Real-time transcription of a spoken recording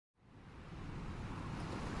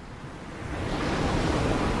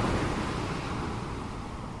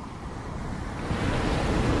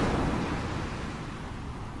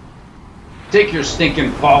Take your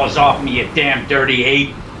stinking paws off me, you damn dirty ape.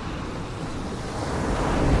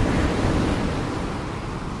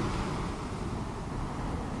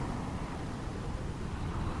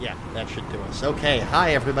 Yeah, that should do us. Okay,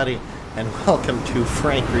 hi everybody, and welcome to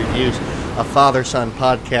Frank Reviews, a father-son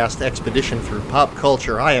podcast expedition through pop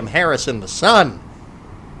culture. I am Harrison the Son.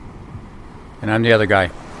 And I'm the other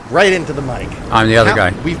guy. Right into the mic. I'm the other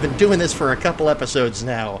guy. We've been doing this for a couple episodes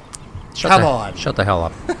now. Shut the hell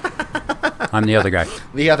up. I'm the other guy.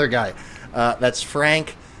 The other guy. That's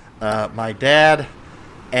Frank, my dad,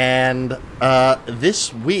 and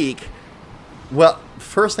this week, well,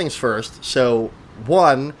 first things first, so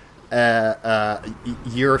one,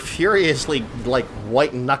 you're furiously,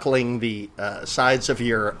 white-knuckling the sides of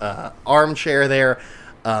your armchair there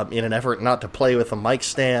in an effort not to play with the mic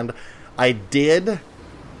stand. I did,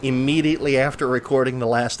 immediately after recording the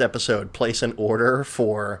last episode, place an order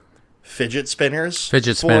for fidget spinners.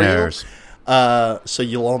 So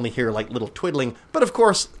you'll only hear, little twiddling. But, of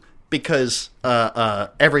course, because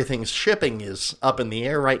everything's shipping is up in the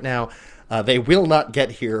air right now, they will not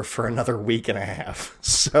get here for another week and a half.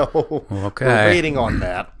 So okay. We're waiting on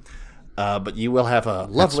that. But you will have a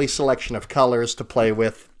lovely selection of colors to play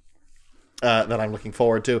with that I'm looking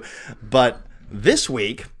forward to. But this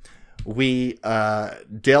week, we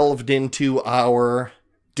delved into our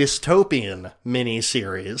dystopian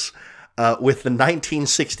miniseries with the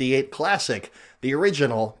 1968 classic, the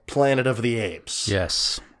original Planet of the Apes.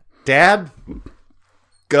 Yes. Dad,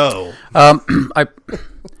 go.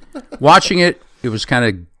 Watching it was kind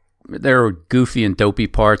of, there were goofy and dopey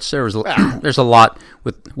parts. There's a lot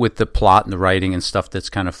with the plot and the writing and stuff that's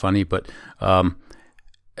kind of funny, but I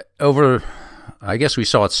guess we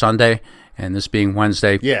saw it Sunday, and this being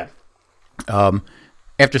Wednesday. Yeah.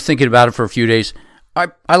 After thinking about it for a few days,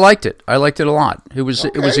 I liked it. I liked it a lot. It was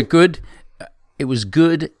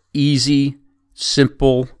good, easy,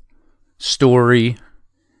 simple story.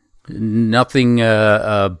 Nothing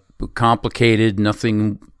complicated.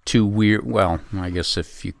 Nothing too weird. Well, I guess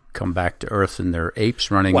if you come back to Earth and there are apes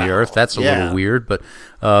running the Earth, that's a little weird. But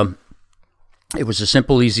it was a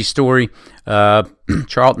simple, easy story.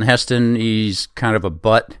 Charlton Heston, he's kind of a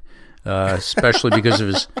butt. Especially because of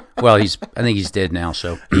his, I think he's dead now.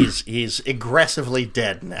 So he's aggressively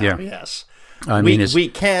dead now. Yeah. Yes, we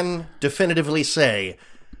can definitively say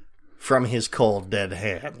from his cold dead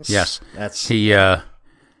hands. Yes,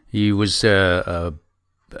 he was a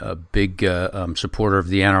big supporter of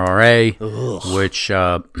the NRA, which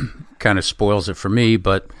kind of spoils it for me.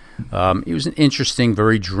 But he was an interesting,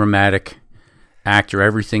 very dramatic actor.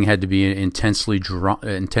 Everything had to be intensely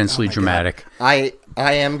dramatic. God.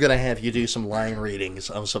 I am going to have you do some line readings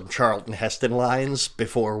of some Charlton Heston lines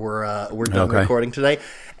before we're done recording today.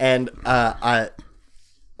 And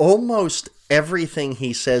almost everything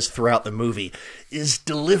he says throughout the movie is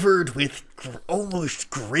delivered with almost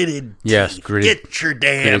gritted teeth. Yes, gritted. Get your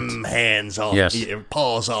damn hands off me,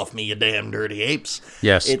 paws off me, you damn dirty apes.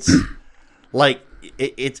 Yes. It's like,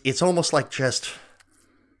 it's almost like just...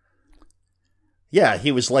 Yeah,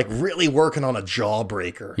 he was really working on a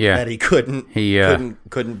jawbreaker that he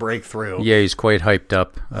couldn't break through. Yeah, he's quite hyped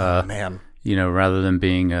up. Man, rather than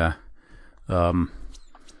being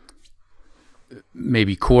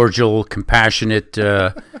maybe cordial, compassionate,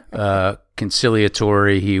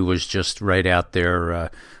 conciliatory, he was just right out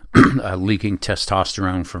there leaking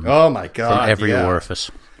testosterone from from every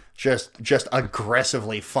orifice. Just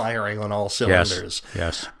aggressively firing on all cylinders.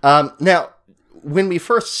 Yes. Now, when we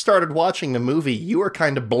first started watching the movie, you were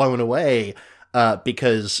kind of blown away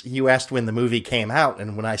because you asked when the movie came out,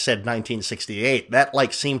 and when I said 1968, that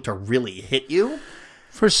seemed to really hit you.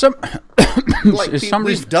 For some,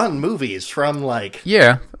 we've done movies from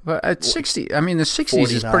but at 60. I mean, the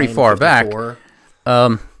 60s is pretty far 54.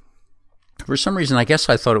 Back. For some reason, I guess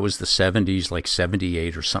I thought it was the 70s,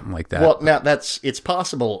 78 or something like that. Well, now it's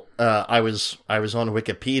possible. I was on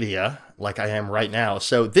Wikipedia, like I am right now.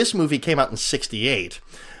 So this movie came out in 68,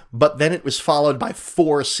 but then it was followed by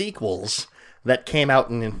 4 sequels that came out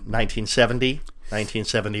in 1970,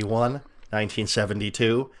 1971,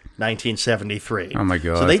 1972, 1973. Oh my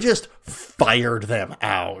God. So they just fired them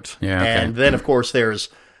out. Yeah. Okay. And then, of course, there's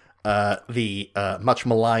the much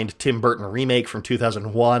maligned Tim Burton remake from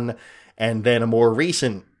 2001, and then a more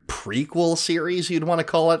recent prequel series, you'd want to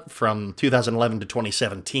call it, from 2011 to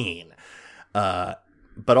 2017.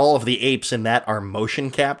 But all of the apes in that are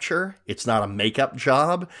motion capture. It's not a makeup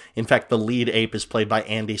job. In fact, the lead ape is played by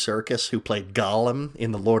Andy Serkis, who played Gollum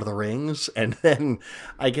in The Lord of the Rings. And then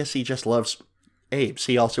I guess he just loves apes.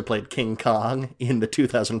 He also played King Kong in the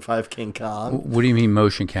 2005 King Kong. What do you mean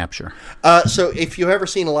motion capture? So if you've ever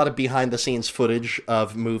seen a lot of behind-the-scenes footage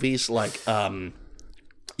of movies, like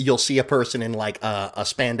you'll see a person in like a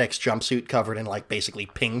spandex jumpsuit covered in like basically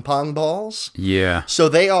ping pong balls. Yeah. So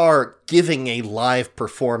they are giving a live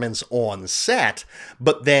performance on set,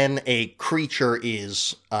 but then a creature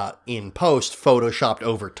is in post photoshopped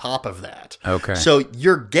over top of that. Okay. So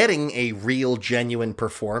you're getting a real genuine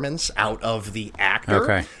performance out of the actor.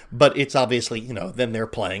 Okay. But it's obviously, then they're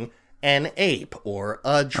playing an ape or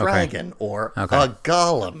a dragon or a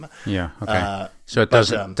golem. Yeah. Okay. So it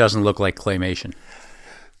doesn't look like claymation.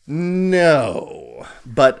 No,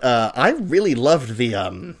 but I really loved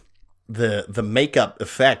the makeup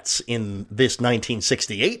effects in this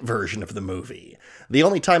 1968 version of the movie. The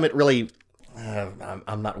only time it really,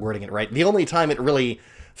 I'm not wording it right. The only time it really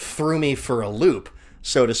threw me for a loop,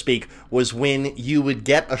 so to speak, was when you would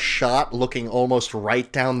get a shot looking almost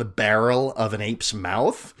right down the barrel of an ape's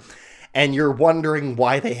mouth, and you're wondering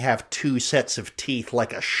why they have two sets of teeth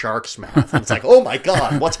like a shark's mouth. And it's like, oh my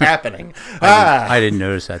God, what's happening? I didn't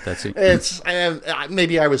notice that. That's it. It's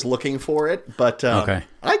maybe I was looking for it, but Okay.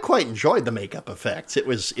 I quite enjoyed the makeup effects. It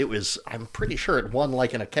was. I'm pretty sure it won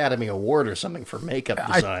like an Academy Award or something for makeup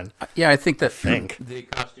design. I think that. The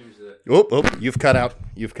costumes that... Oh, you've cut out.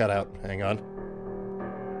 Hang on.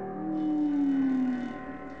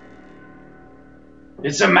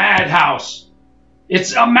 It's a madhouse.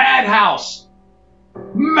 It's a madhouse.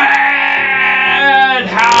 Madhouse.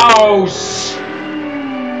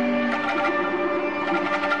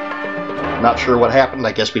 Not sure what happened.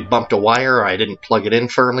 I guess we bumped a wire, or I didn't plug it in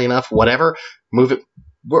firmly enough. Whatever. Move it.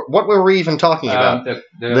 What were we even talking about?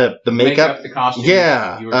 The makeup? The costumes.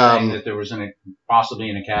 Yeah. You were saying that there was possibly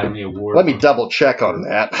an Academy Award. Let me double check on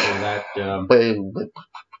that. For that.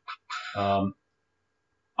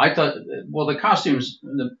 I thought, well, the costumes,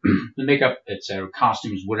 the makeup, etc.,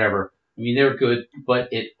 costumes, whatever. I mean, they're good, but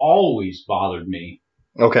it always bothered me.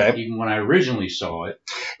 Okay. Even when I originally saw it.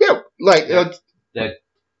 Yeah, like that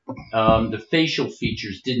the facial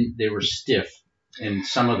features they were stiff, and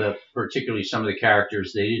particularly some of the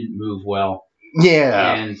characters, they didn't move well.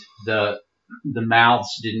 Yeah. And the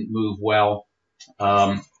mouths didn't move well,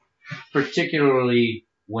 particularly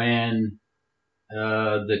when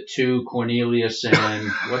the two, Cornelius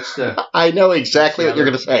and what's the... I know exactly what you're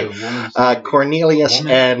going to say. Cornelius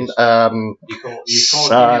and son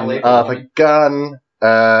of a gun.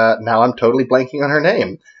 Now I'm totally blanking on her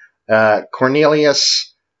name.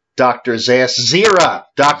 Cornelius, Dr. Zayas, Zira.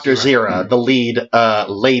 Dr. Zira, the lead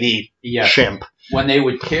lady chimp. When they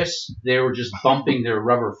would kiss, they were just bumping their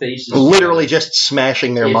rubber faces. Literally just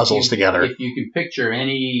smashing their muzzles together. If you can picture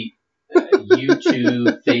any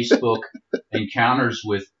YouTube, Facebook encounters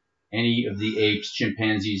with any of the apes,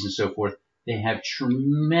 chimpanzees, and so forth, they have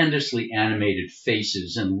tremendously animated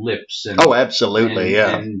faces and lips. And, absolutely,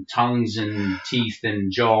 and tongues and teeth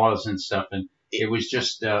and jaws and stuff. And it was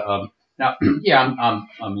just... Now,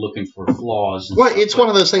 I'm looking for flaws. Well, it's one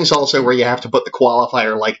of those things also where you have to put the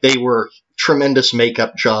qualifier, like they were tremendous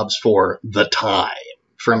makeup jobs for the time,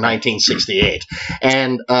 for 1968.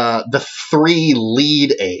 And the three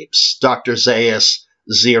lead apes, Dr. Zayas,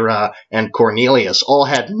 Zira, and Cornelius, all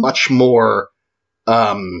had much more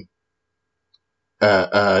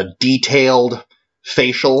detailed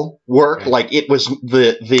facial work. Okay. Like it was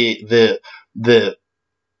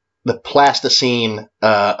the plasticine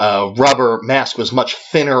rubber mask was much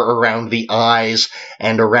thinner around the eyes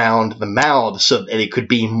and around the mouth so that it could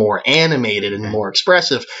be more animated and more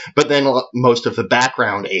expressive. But then most of the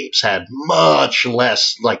background apes had much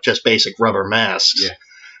less, like just basic rubber masks. Yeah.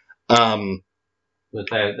 But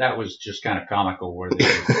that was just kind of comical where they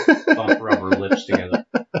bump rubber lips together.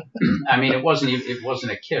 I mean, it wasn't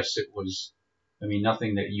a kiss. It was... I mean,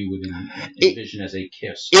 nothing that you would envision as a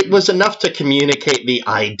kiss. It was enough to communicate the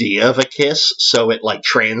idea of a kiss, so it like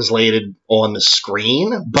translated on the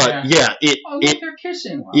screen. But they're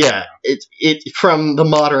kissing. It from the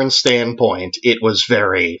modern standpoint, it was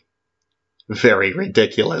very, very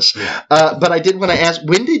ridiculous. Yeah. But I did want to ask,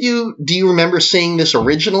 do you remember seeing this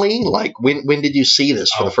originally? Like when did you see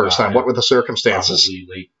this for the first time? What were the circumstances? Probably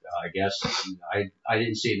late, I guess. I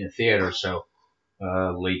didn't see it in the theater, so.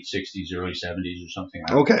 Late 60s, early 70s or something.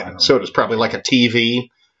 Okay, so it was probably like a TV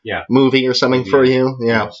movie or something for you?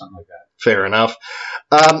 Yeah, something like that. Fair enough.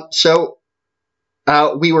 So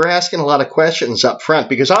we were asking a lot of questions up front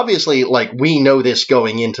because obviously, like, we know this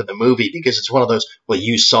going into the movie because it's one of those, well,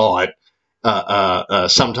 you saw it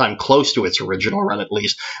sometime close to its original run at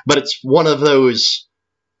least, but it's one of those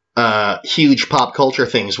huge pop culture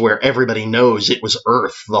things where everybody knows it was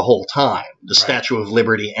Earth the whole time. The Right. Statue of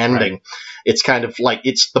Liberty ending. Right. It's kind of like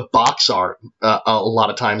it's the box art a lot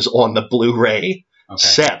of times on the Blu-ray Okay.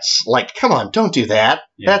 sets. Like, come on, don't do that.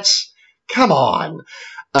 Yeah. Come on.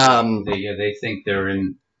 They think they're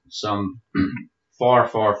in some far,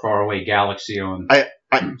 far, far away galaxy on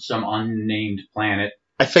some unnamed planet.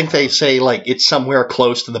 I think they say like it's somewhere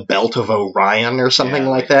close to the Belt of Orion or something Yeah,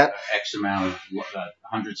 like that. X amount of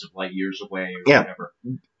hundreds of light years away or Yeah. whatever.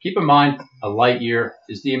 Keep in mind, a light year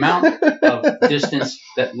is the amount of distance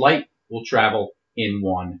that light will travel in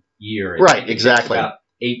 1 year. Right, It takes exactly. about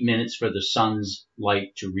 8 minutes for the sun's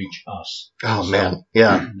light to reach us. Oh So, man,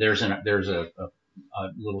 yeah. There's a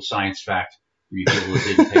little science fact for you people who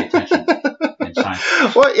didn't pay attention in science.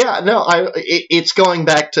 Well, yeah, no, it's going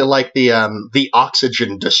back to like the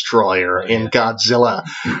oxygen destroyer in Godzilla.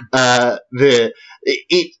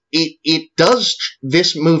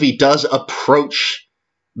 This movie does approach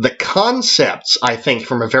the concepts, I think,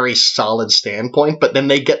 from a very solid standpoint, but then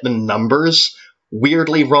they get the numbers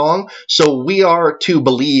weirdly wrong. So we are to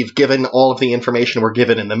believe, given all of the information we're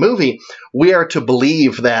given in the movie, we are to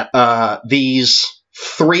believe that these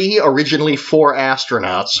originally four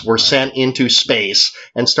astronauts were sent into space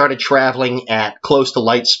and started traveling at close to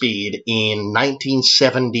light speed in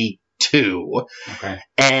 1972. Okay.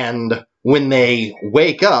 And when they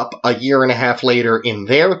wake up a year and a half later in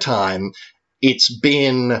their time, it's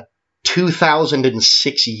been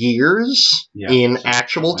 2006 years in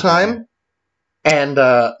actual time. And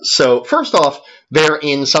so, first off, they're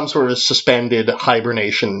in some sort of suspended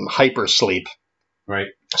hibernation, hypersleep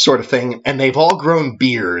sort of thing, and they've all grown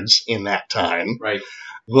beards in that time. Right.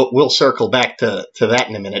 We'll circle back to that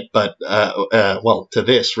in a minute, but, to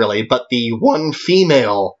this, really. But the one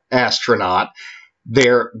female astronaut,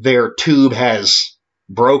 their tube has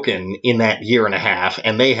broken in that year and a half,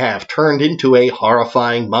 and they have turned into a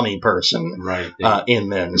horrifying mummy person in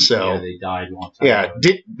them. So they died a long time ago.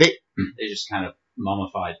 They just kind of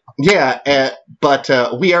mummified. Yeah, but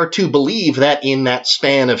we are to believe that in that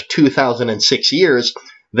span of 2006 years,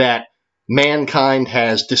 that mankind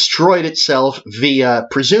has destroyed itself via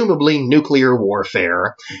presumably nuclear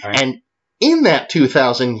warfare, and in that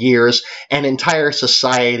 2,000 years, an entire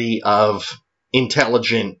society of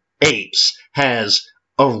intelligent apes has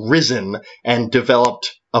arisen and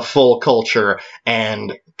developed a full culture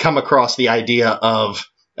and come across the idea of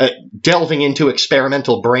delving into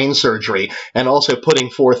experimental brain surgery and also putting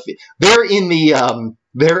forth they're in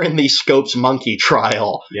the Scopes monkey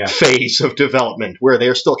trial phase of development, where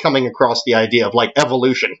they're still coming across the idea of like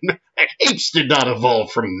evolution. Apes did not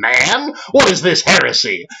evolve from man. What is this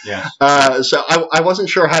heresy? Yes. So I wasn't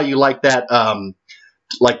sure how you like that.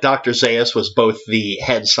 Like Dr. Zaius was both the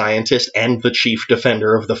head scientist and the chief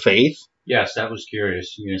defender of the faith. Yes, that was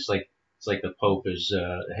curious. You know, it's like the Pope is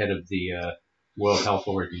the head of the World Health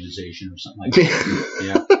Organization or something like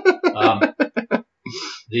that.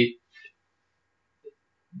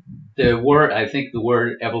 The word, I think the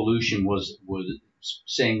word evolution was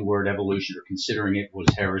saying the word evolution or considering it was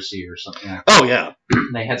heresy or something like that. Oh yeah.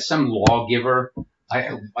 They had some lawgiver.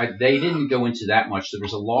 They didn't go into that much. There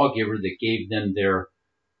was a lawgiver that gave them their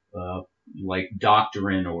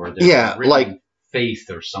doctrine or their faith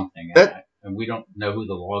or something. And we don't know who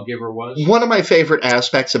the lawgiver was. One of my favorite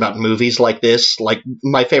aspects about movies like this, like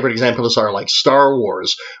my favorite examples are like Star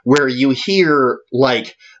Wars, where you hear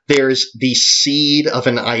like there's the seed of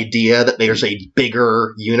an idea that there's a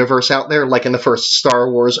bigger universe out there. Like in the first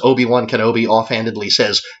Star Wars, Obi-Wan Kenobi offhandedly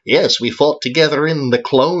says, "Yes, we fought together in the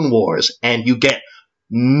Clone Wars," and you get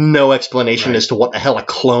no explanation as to what the hell a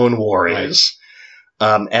Clone War is.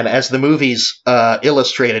 And as the movies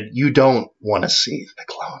illustrated, you don't want to see the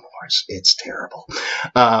Clone Wars. It's terrible.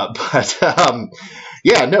 The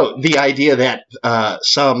idea that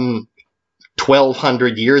some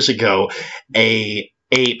 1,200 years ago, a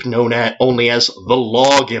ape known only as the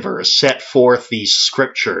Lawgiver set forth these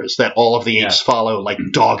scriptures that all of the apes follow like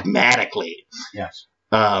dogmatically. Yes.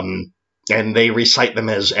 And they recite them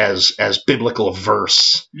as biblical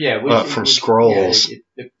verse from scrolls. Yeah,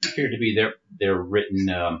 it appeared to be their written,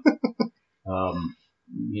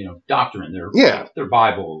 doctrine, their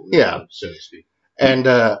Bible, so to speak. And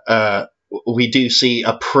we do see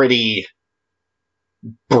a pretty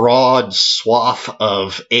broad swath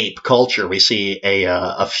of ape culture. We see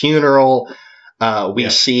a funeral. We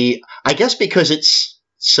see, I guess, because it's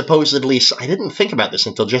supposedly, I didn't think about this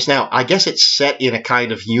until just now. I guess it's set in a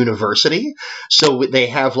kind of university. So they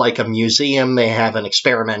have like a museum, they have an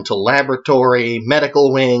experimental laboratory,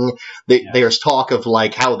 medical wing. There's talk of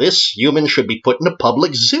like how this human should be put in a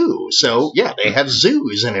public zoo. So yeah, they have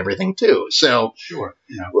zoos and everything too. So sure,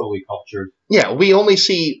 fully cultured. Yeah, we only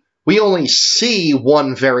see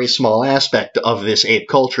one very small aspect of this ape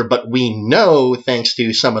culture, but we know, thanks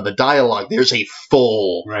to some of the dialogue, there's a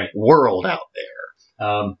full world out there.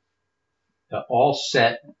 All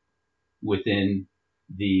set within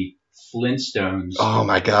the Flintstones. Oh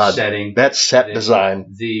my God! Setting. That set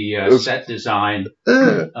design. The set design.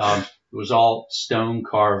 It was all stone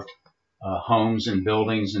carved homes and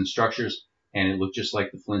buildings and structures, and it looked just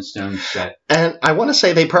like the Flintstones set. And I want to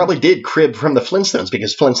say they probably did crib from the Flintstones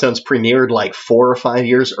because Flintstones premiered like 4 or 5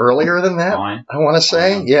 years earlier than that. Fine. I want to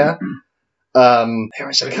say, yeah. There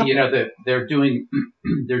was a couple. They're doing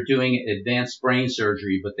advanced brain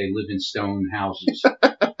surgery, but they live in stone houses.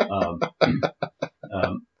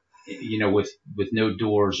 With no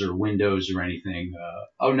doors or windows or anything.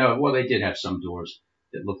 They did have some doors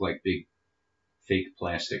that looked like big fake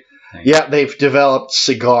plastic things. Yeah, they've developed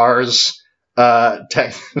cigars. I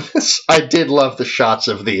did love the shots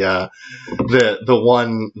of the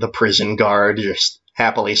prison guard just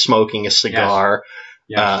happily smoking a cigar.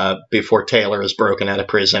 Yes. Before Taylor is broken out of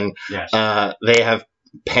prison. Yes. They have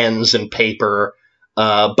pens and paper,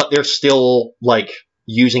 but they're still like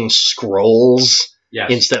using scrolls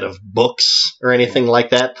instead of books or anything like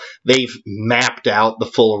that. They've mapped out the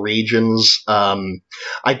full regions.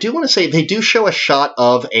 I do want to say they do show a shot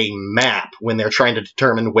of a map when they're trying to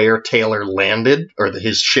determine where Taylor landed or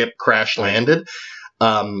his ship crash landed.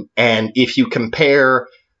 And if you compare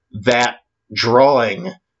that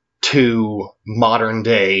drawing to modern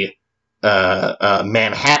day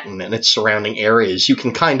Manhattan and its surrounding areas, you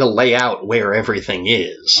can kind of lay out where everything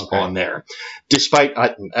is on there. Despite,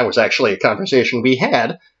 that was actually a conversation we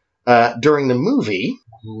had during the movie.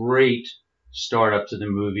 Great startup to the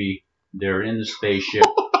movie. They're in the spaceship.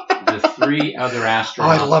 The 3 other astronauts. Oh,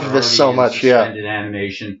 I love this so much, suspended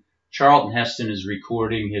animation. Charlton Heston is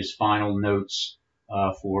recording his final notes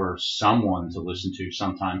for someone to listen to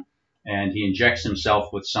sometime. And he injects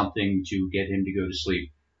himself with something to get him to go to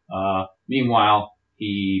sleep. Meanwhile,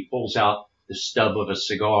 he pulls out the stub of a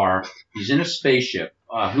cigar. He's in a spaceship,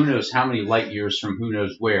 who knows how many light years from who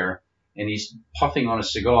knows where, and he's puffing on a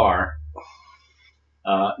cigar.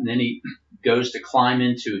 And then he goes to climb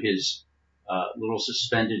into his little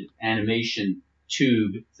suspended animation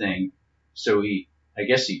tube thing. So I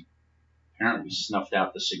guess he apparently snuffed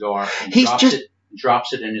out the cigar and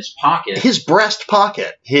drops it in his pocket. His breast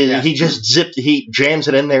pocket. He just he jams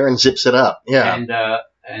it in there and zips it up. Yeah.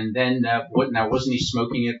 And then wasn't he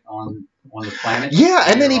smoking it on the planet? Yeah,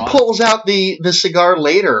 and then he pulls out the cigar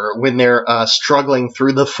later when they're struggling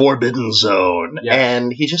through the forbidden zone. Yeah.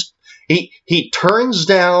 And he turns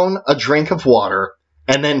down a drink of water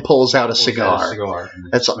and then pulls out a cigar.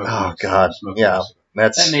 That's God. Yeah.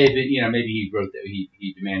 That may have been, maybe he wrote that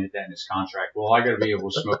he demanded that in his contract. Well, I got to be able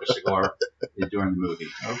to smoke a cigar during the movie.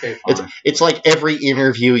 Okay, fine. It's like every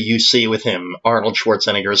interview you see with him, Arnold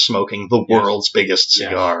Schwarzenegger is smoking the world's biggest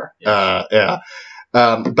cigar. Yes.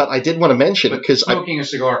 But I did want to mention because smoking a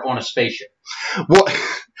cigar on a spaceship. Well,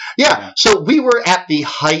 yeah. So we were at the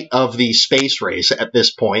height of the space race at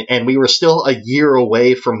this point, and we were still a year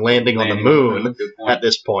away from landing on the moon at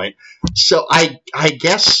this point. So I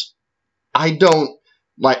guess I don't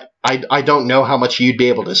know how much you'd be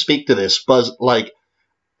able to speak to this, but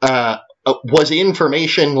was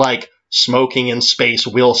information like smoking in space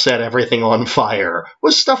will set everything on fire?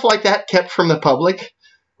 Was stuff like that kept from the public?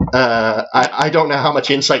 I don't know how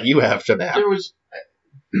much insight you have to that.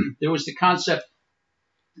 There was the concept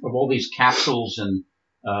of all these capsules, and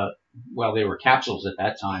they were capsules at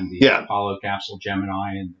that time, the Apollo capsule,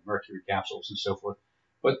 Gemini, and the Mercury capsules, and so forth.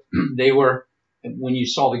 But they were, when you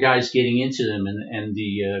saw the guys getting into them and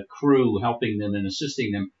the crew helping them and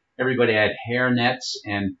assisting them, everybody had hair nets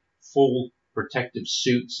and full protective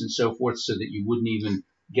suits and so forth, so that you wouldn't even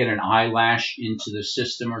get an eyelash into the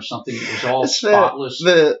system or something. It was all spotless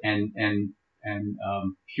and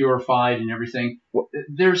purified and everything.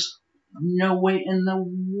 There's no way in the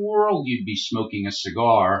world you'd be smoking a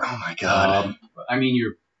cigar. Oh my God!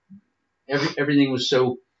 Everything was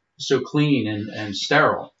so clean and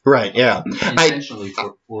sterile. Right. Yeah. Intentionally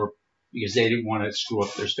for because they didn't want to screw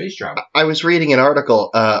up their space travel. I was reading an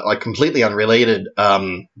article, completely unrelated,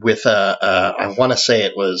 with I want to say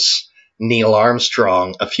it was Neil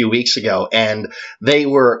Armstrong a few weeks ago, and they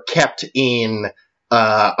were kept in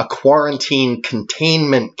a quarantine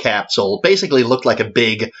containment capsule. Basically looked like a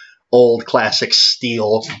big old classic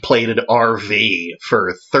steel-plated RV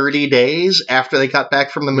for 30 days after they got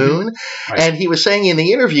back from the moon. Right. And he was saying in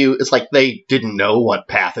the interview, it's like they didn't know what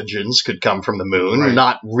pathogens could come from the moon, Right.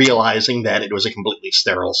 not realizing that it was a completely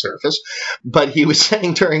sterile surface. But he was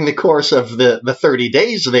saying during the course of the 30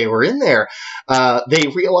 days they were in there, they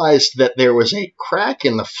realized that there was a crack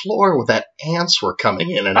in the floor that ants were coming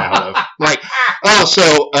in and out of. Like, oh,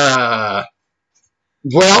 so,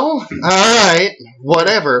 well, all right,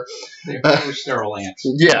 whatever. They were sterile ants.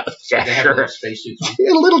 Yeah, They have sure. little spacesuits on.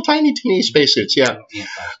 Yeah, little tiny, teeny spacesuits, yeah. Ant bites.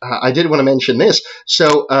 I did want to mention this.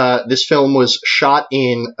 So, this film was shot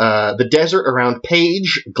in the desert around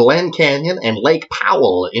Page, Glen Canyon, and Lake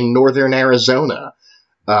Powell in northern Arizona.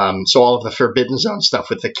 So all of the Forbidden Zone stuff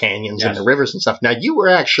with the canyons and Yes. the rivers and stuff. Now, you were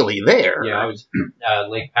actually there. Yeah, I was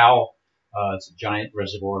Lake Powell. It's a giant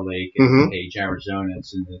reservoir lake in Page, Arizona.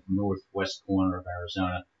 It's in the northwest corner of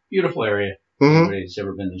Arizona. Beautiful area. Mhm. Anybody that's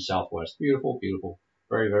ever been to the Southwest, beautiful, beautiful,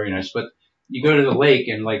 very, very nice. But you go to the lake,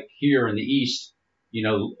 and like here in the east, you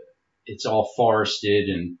know, it's all forested,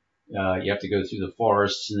 and you have to go through the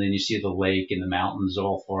forests, and then you see the lake and the mountains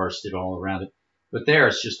all forested all around it. But there,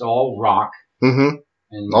 it's just all rock Mm-hmm.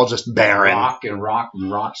 and All just barren. rock and rock and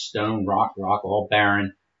rock, stone, rock, all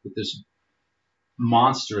barren, with this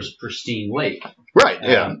monstrous, pristine lake. Right,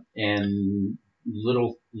 yeah. And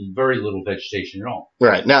very little vegetation at all.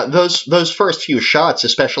 Right. Now, those first few shots,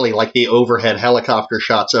 especially like the overhead helicopter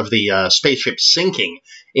shots of the spaceship sinking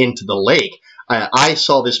into the lake, I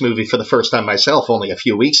saw this movie for the first time myself only a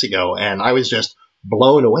few weeks ago, and I was just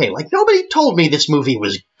blown away. Like, nobody told me this movie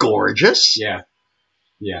was gorgeous. Yeah.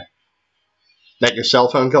 Yeah. That your cell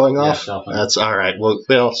phone going Yeah, off? cell phone. That's all right. We'll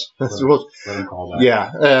Let them call that.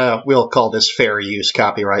 yeah, we'll call this fair use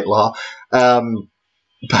copyright law.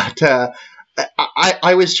 But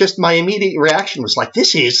I was just, my immediate reaction was like,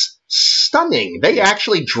 this is stunning. They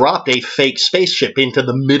actually dropped a fake spaceship into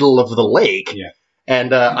the middle of the lake. Yeah.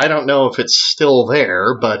 And I don't know if it's still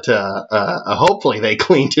there, but hopefully they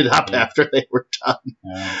cleaned it up after they were done.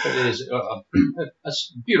 But it is a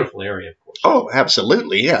beautiful area, of course. Oh,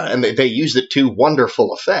 absolutely, yeah. And they used it to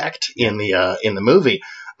wonderful effect in the movie.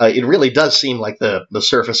 It really does seem like the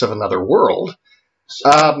surface of another world.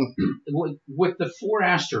 With the 4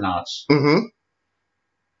 astronauts, Mm-hmm.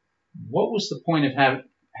 what was the point of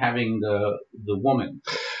having the woman?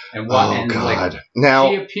 And what? Oh, and God. Like, Now,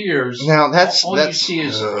 she appears. now all you see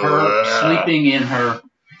is her sleeping in her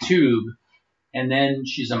tube, and then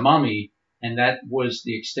she's a mummy, and that was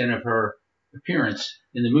the extent of her appearance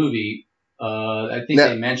in the movie. I think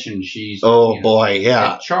they mentioned she's. Oh, boy,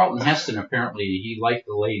 yeah. And Charlton Heston, apparently, he liked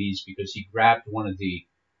the ladies because he grabbed one of the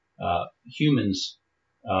humans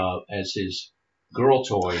as his girl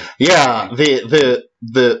toy. Yeah,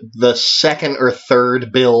 the second or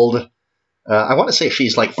third build. I want to say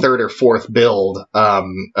she's like third or fourth build.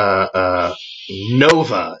 Nova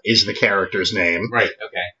is the character's name. Right.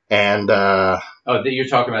 Okay. And You're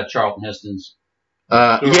talking about Charlton Heston's.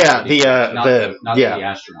 not the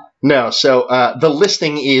astronaut. No, so the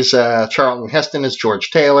listing is Charlton Heston as George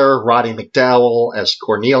Taylor, Roddy McDowall as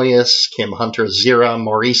Cornelius, Kim Hunter as Zira,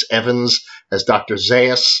 Maurice Evans as Dr.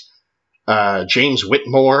 Zaius, James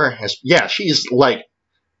Whitmore as, she's like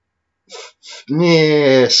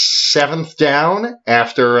 7th down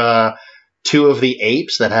after 2 of the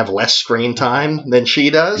apes that have less screen time than she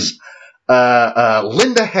does.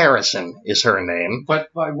 Linda Harrison is her name. But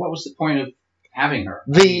what was the point of having her?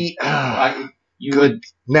 Good.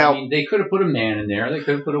 Now, I mean, they could have put a man in there. They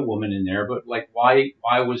could have put a woman in there. But like, why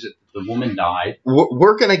was it that the woman died?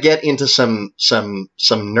 we're going to get into some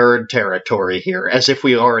nerd territory here, as if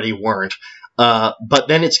we already weren't. But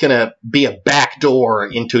then it's going to be a backdoor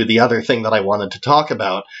into the other thing that I wanted to talk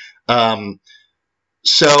about.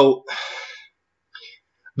 So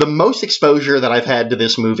the most exposure that I've had to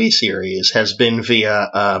this movie series has been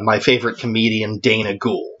via my favorite comedian, Dana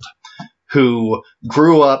Gould, who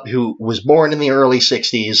grew up, who was born in the early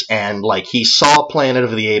 60s, and like he saw Planet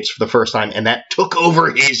of the Apes for the first time, and that took over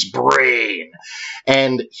his brain.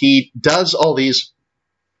 And he does all these.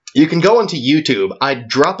 You can go onto YouTube. I'd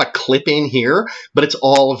drop a clip in here, but it's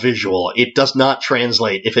all visual. It does not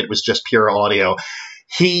translate if it was just pure audio.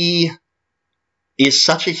 He is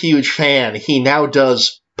such a huge fan. He now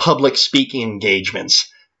does public speaking engagements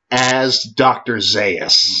as Dr.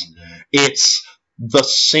 Zaius. It's the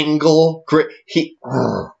single great.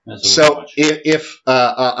 So if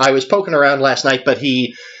I was poking around last night, but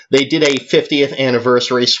they did a 50th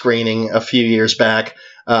anniversary screening a few years back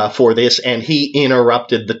for this, and he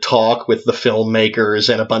interrupted the talk with the filmmakers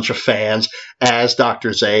and a bunch of fans as Dr.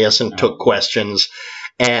 Zaius and took questions.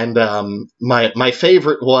 And my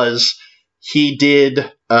favorite was he did in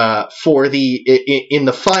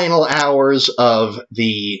the final hours of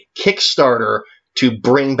the Kickstarter to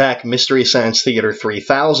bring back Mystery Science Theater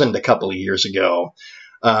 3000 a couple of years ago.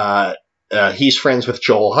 He's friends with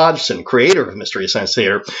Joel Hodgson, creator of Mystery Science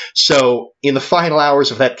Theater. So in the final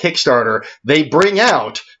hours of that Kickstarter, they bring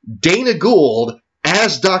out Dana Gould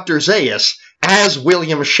as Dr. Zaius, as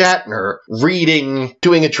William Shatner,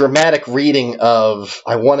 doing a dramatic reading of,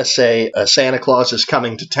 I want to say, Santa Claus is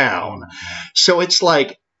Coming to Town. So it's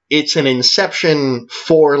like, it's an Inception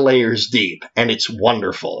 4 layers deep, and it's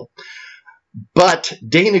wonderful. But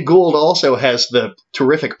Dana Gould also has the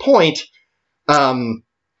terrific point,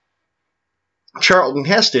 Charlton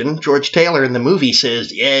Heston, George Taylor in the movie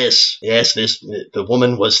says, yes, the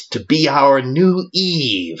woman was to be our new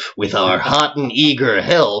Eve with our hot and eager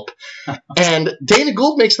help. And Dana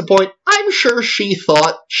Gould makes the point, I'm sure she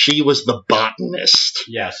thought she was the botanist.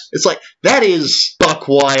 Yes. It's like, that is buck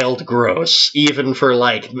wild gross, even for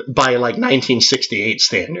by 1968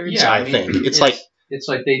 standards, I think. It's like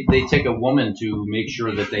they take a woman to make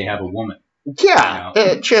sure that they have a woman. Yeah, you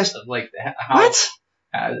know? just... Like, how... What?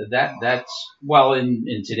 That's well in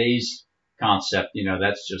today's concept,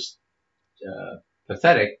 that's just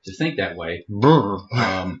pathetic to think that way. But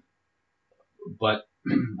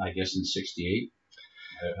I guess in '68,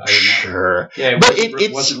 I don't know. Sure, yeah,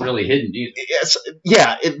 it wasn't really hidden either.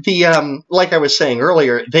 Like I was saying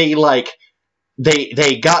earlier, they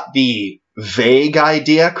got the vague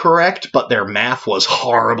idea correct, but their math was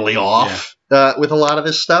horribly off. With a lot of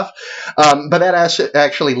this stuff. But that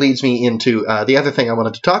actually leads me into the other thing I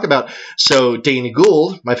wanted to talk about. So Dana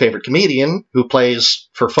Gould, my favorite comedian, who plays,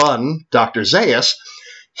 for fun, Dr. Zaius,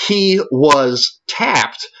 he was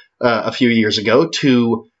tapped a few years ago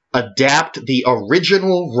to adapt the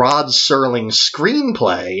original Rod Serling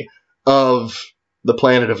screenplay of The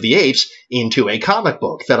Planet of the Apes into a comic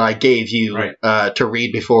book that I gave you to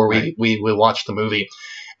read before we watched the movie.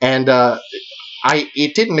 And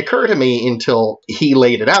it didn't occur to me until he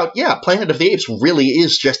laid it out. Yeah, Planet of the Apes really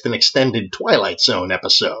is just an extended Twilight Zone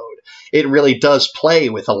episode. It really does play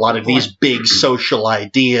with a lot of these big social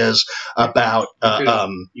ideas about...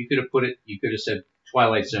 You could have said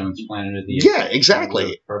Twilight Zone's Planet of the Apes. Yeah,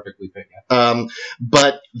 exactly. Perfectly fit.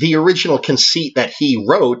 But the original conceit that he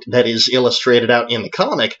wrote that is illustrated out in the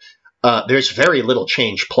comic... there's very little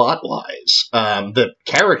change plot-wise. The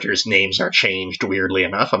characters' names are changed, weirdly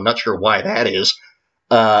enough. I'm not sure why that is.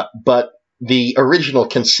 But the original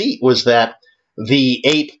conceit was that the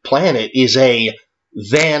ape planet is a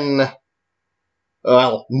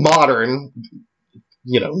modern,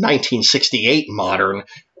 1968 modern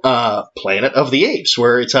Planet of the Apes,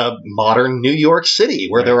 where it's a modern New York City,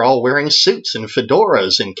 where they're all wearing suits and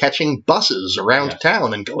fedoras and catching buses around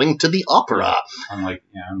town and going to the opera. Unlike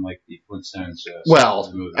the Flintstones.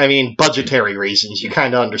 Movie. I mean, budgetary reasons. You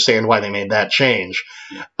kind of understand why they made that change.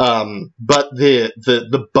 Yeah. But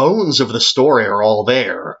the bones of the story are all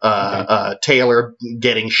there. Taylor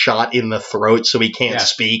getting shot in the throat so he can't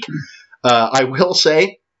speak. I will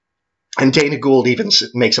say, and Dana Gould even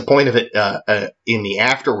makes a point of it in the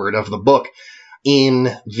afterword of the book. In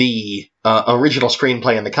the original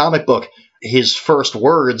screenplay in the comic book, his first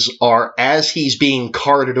words are, as he's being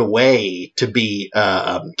carted away to be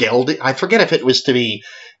gelded. I forget if it was to be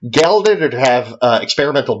gelded or to have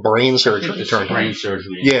experimental brain surgery. Brain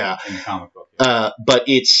surgery. Yeah. In the comic book. But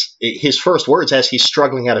his first words as he's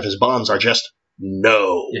struggling out of his bonds are just,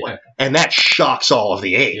 no. Yeah. And that shocks all of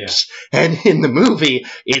the apes. Yeah. And in the movie,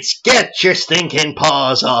 it's, get your stinking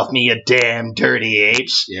paws off me, you damn dirty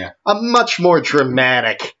apes. Yeah. A much more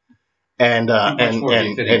dramatic and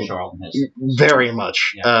very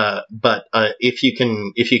much. Yeah. But if you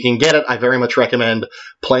can get it, I very much recommend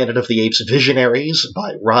Planet of the Apes Visionaries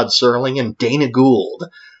by Rod Serling and Dana Gould.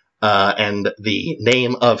 And the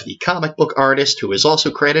name of the comic book artist, who is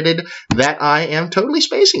also credited, that I am totally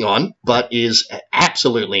spacing on, but is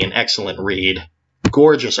absolutely an excellent read.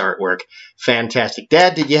 Gorgeous artwork. Fantastic.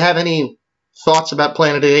 Dad, did you have any thoughts about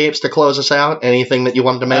Planet of the Apes to close us out? Anything that you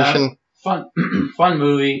wanted to mention? Fun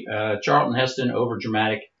movie. Charlton Heston,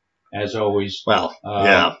 overdramatic, as always. Well,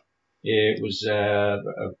 yeah. It was a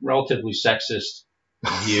relatively sexist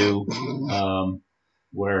view.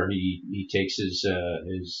 Where he takes his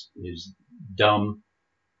dumb,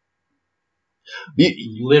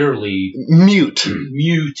 literally mute,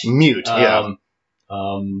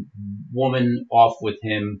 woman off with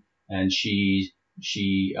him, and she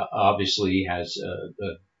obviously has a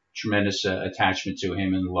tremendous attachment to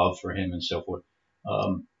him and love for him and so forth.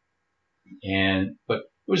 But it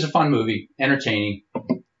was a fun movie, entertaining.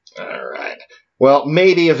 All right. Well,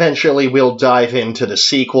 maybe eventually we'll dive into the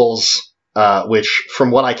sequels. which,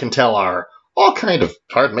 from what I can tell, are all kind of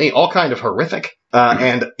horrific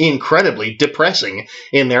and incredibly depressing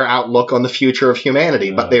in their outlook on the future of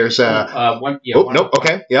humanity. But there's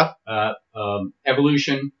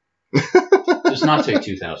evolution does not take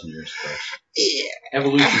 2,000 years first. Yeah.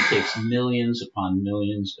 Evolution takes millions upon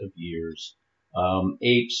millions of years.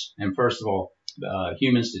 Apes, and first of all,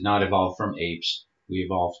 humans did not evolve from apes. We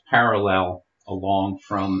evolved parallel along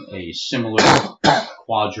from a similar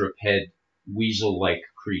quadruped weasel-like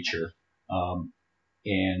creature.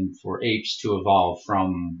 And for apes to evolve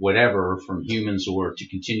from whatever, from humans or to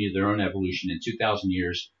continue their own evolution in 2,000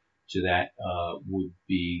 years to that would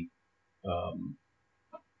be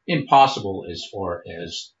impossible as far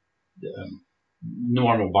as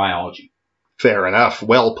normal biology. Fair enough.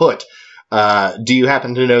 Well put. Do you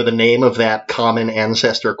happen to know the name of that common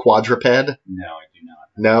ancestor quadruped? No, I do not.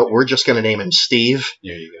 No, we're just going to name him Steve.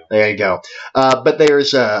 There you go. There you go. But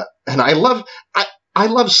there's and I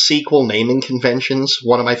love sequel naming conventions.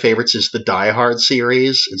 One of my favorites is the Die Hard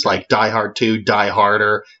series. It's like Die Hard 2, Die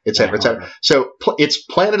Harder, etc., etc. So it's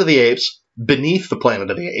Planet of the Apes, Beneath the Planet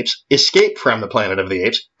of the Apes, Escape from the Planet of the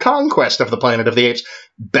Apes, Conquest of the Planet of the Apes,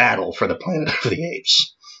 Battle for the Planet of the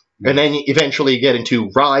Apes. And then eventually you get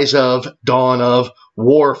into Rise of, Dawn of,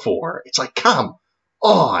 War for. It's like, come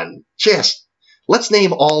on, just let's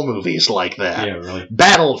name all movies like that. Yeah, really.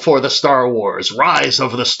 Battle for the Star Wars, Rise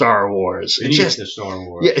of the Star Wars. Beneath the Star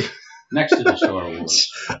Wars. Yeah. Next to the Star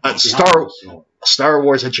Wars. Star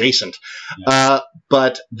Wars adjacent. Yeah.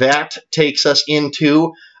 But that takes us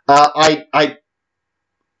into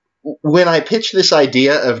when I pitched this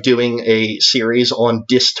idea of doing a series on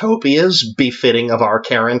dystopias befitting of our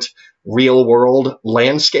current real-world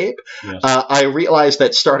landscape, Yes. I realized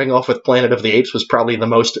that starting off with Planet of the Apes was probably the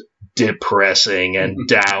most depressing and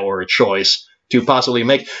dour choice to possibly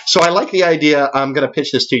make. So I like the idea, I'm going to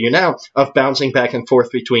pitch this to you now, of bouncing back and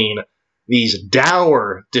forth between these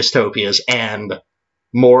dour dystopias and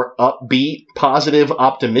more upbeat, positive,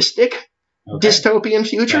 optimistic dystopian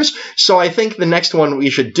futures. Yeah. So I think the next one we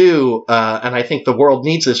should do, and I think the world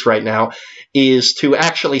needs this right now, is to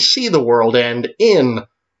actually see The World End in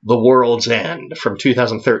The World's End from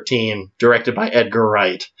 2013, directed by Edgar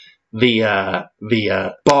Wright, the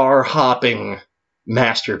bar-hopping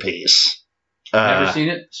masterpiece. Never seen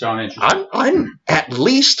it, so I'm interested. I'm at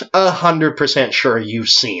least 100% sure you've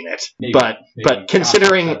seen it, maybe but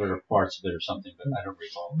considering parts of it or something, but I don't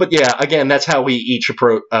recall. But yeah, again, that's how we each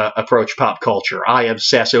approach pop culture. I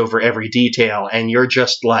obsess over every detail, and you're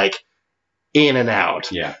just like in and out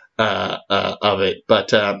of it.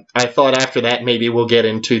 But I thought after that maybe we'll get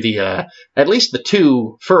into the at least the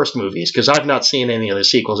two first movies, because I've not seen any of the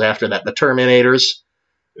sequels after that. The Terminators,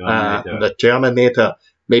 the Terminator.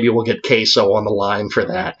 Maybe we'll get Queso on the line for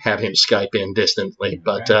that, have him Skype in distantly.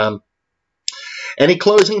 But any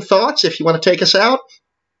closing thoughts if you want to take us out?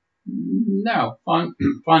 No. Fun,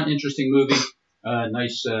 interesting movie.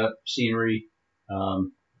 Nice scenery.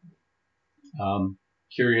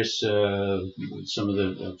 Curious some of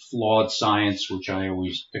the flawed science, which I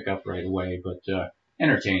always pick up right away, but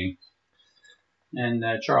entertaining. And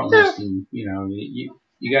Charlton Heston,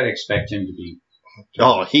 you got to expect him to be.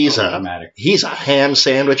 Oh, he's a ham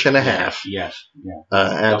sandwich and a half. Yes, yeah.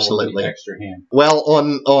 Absolutely. Extra ham. Well,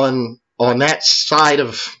 on that side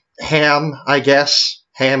of ham, I guess,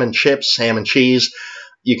 ham and chips, ham and cheese,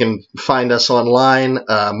 you can find us online,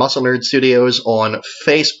 Muscle Nerd Studios on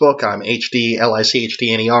Facebook. I'm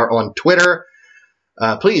HDLICHDNER on Twitter.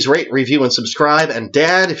 Please rate, review, and subscribe. And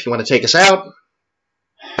Dad, if you want to take us out.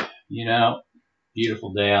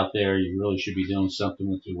 Beautiful day out there. You really should be doing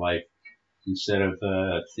something with your life. Instead of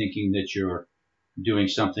thinking that you're doing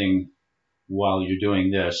something while you're doing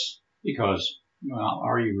this, because,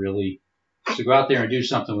 are you really? So go out there and do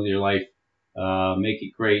something with your life. Make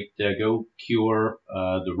it great. Go cure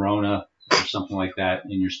the Rona or something like that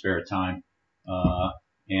in your spare time.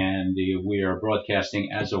 And we are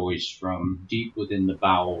broadcasting, as always, from deep within the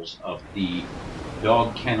bowels of the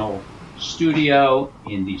Dog Kennel Studio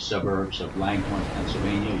in the suburbs of Langhorne,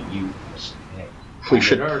 Pennsylvania, USA. We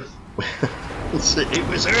should. Earth. It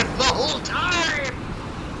was Earth the whole time!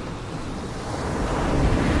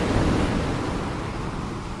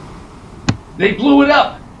 They blew it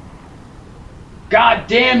up! God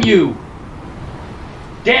damn you!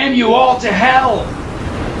 Damn you all to hell!